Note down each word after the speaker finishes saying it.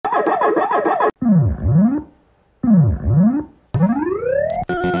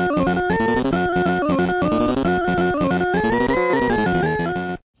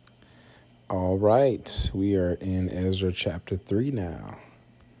right, we are in Ezra chapter 3 now.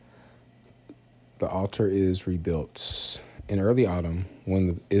 The altar is rebuilt. In early autumn, when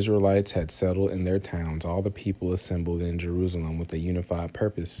the Israelites had settled in their towns, all the people assembled in Jerusalem with a unified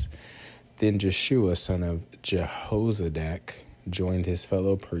purpose. Then Jeshua, son of Jehozadak, joined his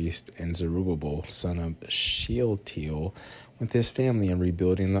fellow priest, and Zerubbabel, son of Shealtiel, with his family in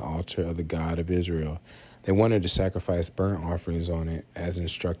rebuilding the altar of the God of Israel. They wanted to sacrifice burnt offerings on it, as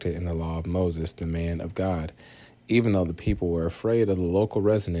instructed in the law of Moses, the man of God. Even though the people were afraid of the local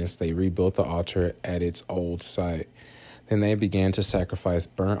residents, they rebuilt the altar at its old site. Then they began to sacrifice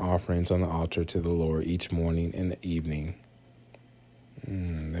burnt offerings on the altar to the Lord each morning and evening.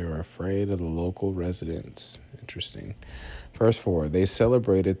 They were afraid of the local residents. Interesting. Verse 4, they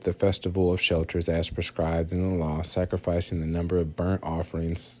celebrated the festival of shelters as prescribed in the law, sacrificing the number of burnt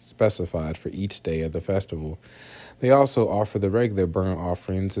offerings specified for each day of the festival. They also offered the regular burnt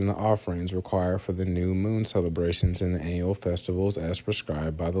offerings and the offerings required for the new moon celebrations and the annual festivals as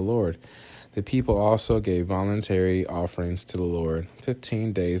prescribed by the Lord. The people also gave voluntary offerings to the Lord.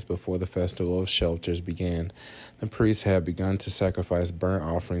 15 days before the festival of shelters began, the priests had begun to sacrifice burnt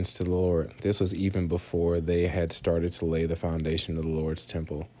offerings to the Lord. This was even before they had started to lay the foundation of the Lord's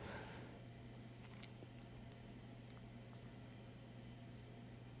temple.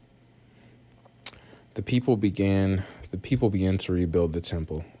 The people began to rebuild the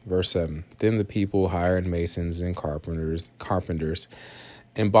temple. Verse 7. Then the people hired masons and carpenters,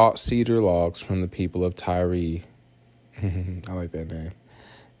 and bought cedar logs from the people of Tyre, I like that name,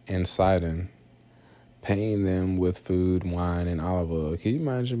 and Sidon, paying them with food, wine, and olive oil. Can you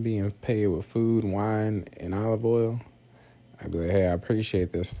imagine being paid with food, wine, and olive oil? I'd be like, hey, I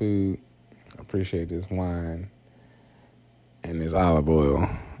appreciate this food, I appreciate this wine, and this olive oil.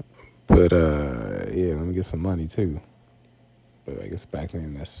 But, let me get some money, too. But I guess back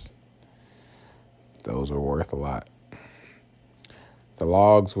then, those are worth a lot. The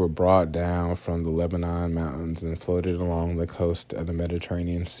logs were brought down from the Lebanon mountains and floated along the coast of the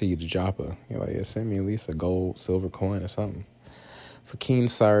Mediterranean Sea to Joppa. You're like, send me at least a gold, silver coin or something. For King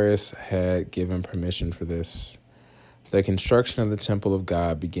Cyrus had given permission for this. The construction of the temple of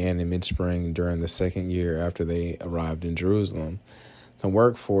God began in mid-spring during the second year after they arrived in Jerusalem. The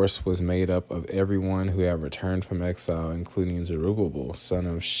workforce was made up of everyone who had returned from exile, including Zerubbabel, son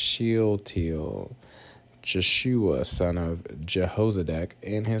of Shealtiel, Jeshua, son of Jehozadak,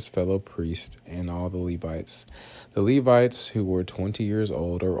 and his fellow priests, and all the Levites. The Levites, who were 20 years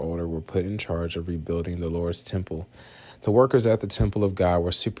old or older, were put in charge of rebuilding the Lord's temple. The workers at the temple of God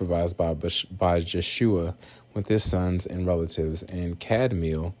were supervised by Jeshua with his sons and relatives, and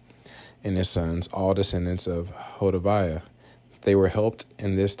Kadmiel and his sons, all descendants of Hodaviah. They were helped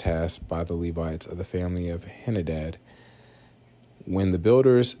in this task by the Levites of the family of Henadad. When the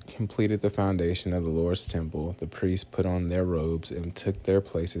builders completed the foundation of the Lord's temple, the priests put on their robes and took their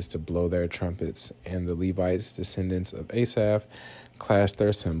places to blow their trumpets, and the Levites, descendants of Asaph, clashed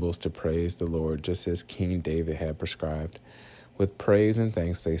their cymbals to praise the Lord, just as King David had prescribed. With praise and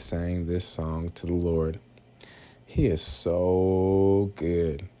thanks they sang this song to the Lord. He is so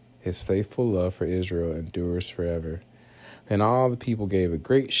good. His faithful love for Israel endures forever. Then all the people gave a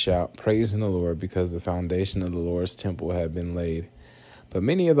great shout, praising the Lord, because the foundation of the Lord's temple had been laid. But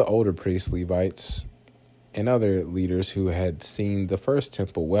many of the older priests, Levites, and other leaders who had seen the first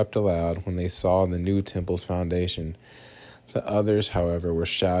temple wept aloud when they saw the new temple's foundation. The others, however, were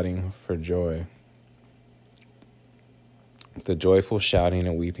shouting for joy. The joyful shouting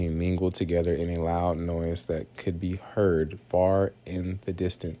and weeping mingled together in a loud noise that could be heard far in the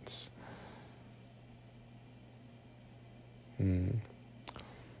distance.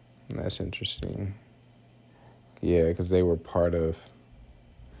 That's interesting. Yeah, because they were part of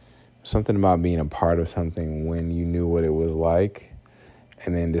something about being a part of something when you knew what it was like,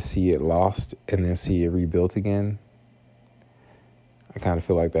 and then to see it lost and then see it rebuilt again. I kind of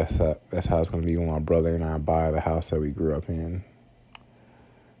feel like that's how it's going to be when my brother and I buy the house that we grew up in.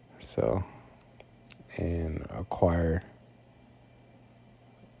 So, and acquire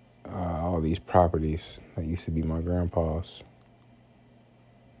all these properties that used to be my grandpa's.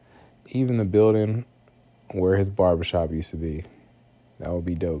 Even the building where his barbershop used to be. That would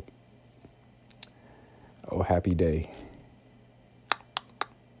be dope. Oh, happy day.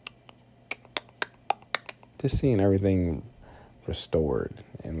 Just seeing everything restored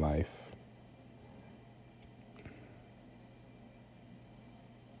in life.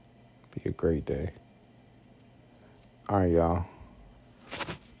 Be a great day. All right, y'all.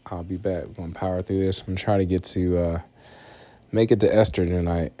 I'll be back. We're going to power through this. I'm going to try to get to make it to Esther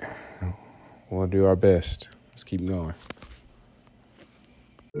tonight. We'll do our best. Let's keep going.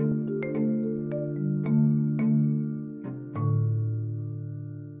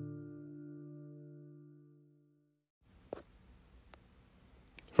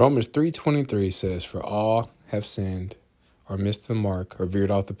 Romans 3:23 says, "For all have sinned or missed the mark or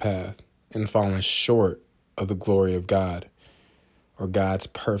veered off the path and fallen short of the glory of God," or God's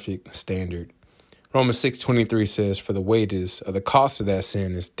perfect standard. Romans 6:23 says, "For the wages of the cost of that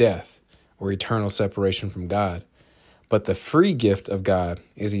sin is death," or eternal separation from God. "But the free gift of God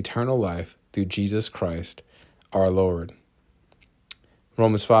is eternal life through Jesus Christ, our Lord."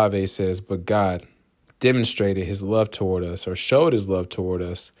 Romans 5:8 says, "But God demonstrated his love toward us," or showed his love toward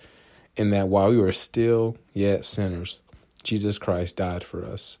us, "in that while we were still yet sinners, Jesus Christ died for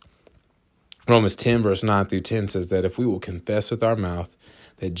us." Romans 10 verse 9 through 10 says that if we will confess with our mouth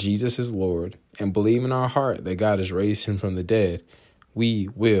that Jesus is Lord and believe in our heart that God has raised him from the dead, we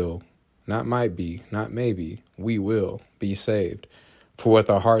will, not might be, not maybe, we will be saved. For with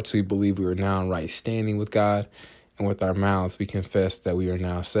our hearts we believe we are now in right standing with God, and with our mouths we confess that we are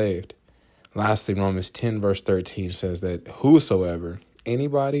now saved. Lastly, Romans 10 verse 13 says that whosoever,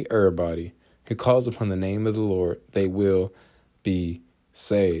 anybody, everybody, who calls upon the name of the Lord, they will be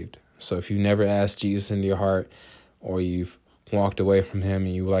saved. So if you've never asked Jesus into your heart, or you've walked away from him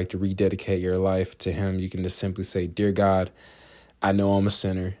and you would like to rededicate your life to him, you can just simply say, "Dear God, I know I'm a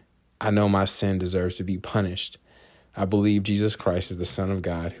sinner. I know my sin deserves to be punished. I believe Jesus Christ is the Son of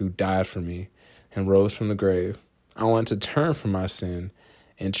God who died for me and rose from the grave. I want to turn from my sin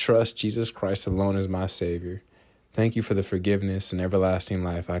and trust Jesus Christ alone as my Savior. Thank you for the forgiveness and everlasting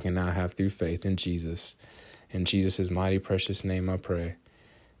life I can now have through faith in Jesus. In Jesus' mighty precious name I pray.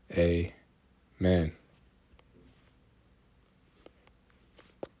 Amen."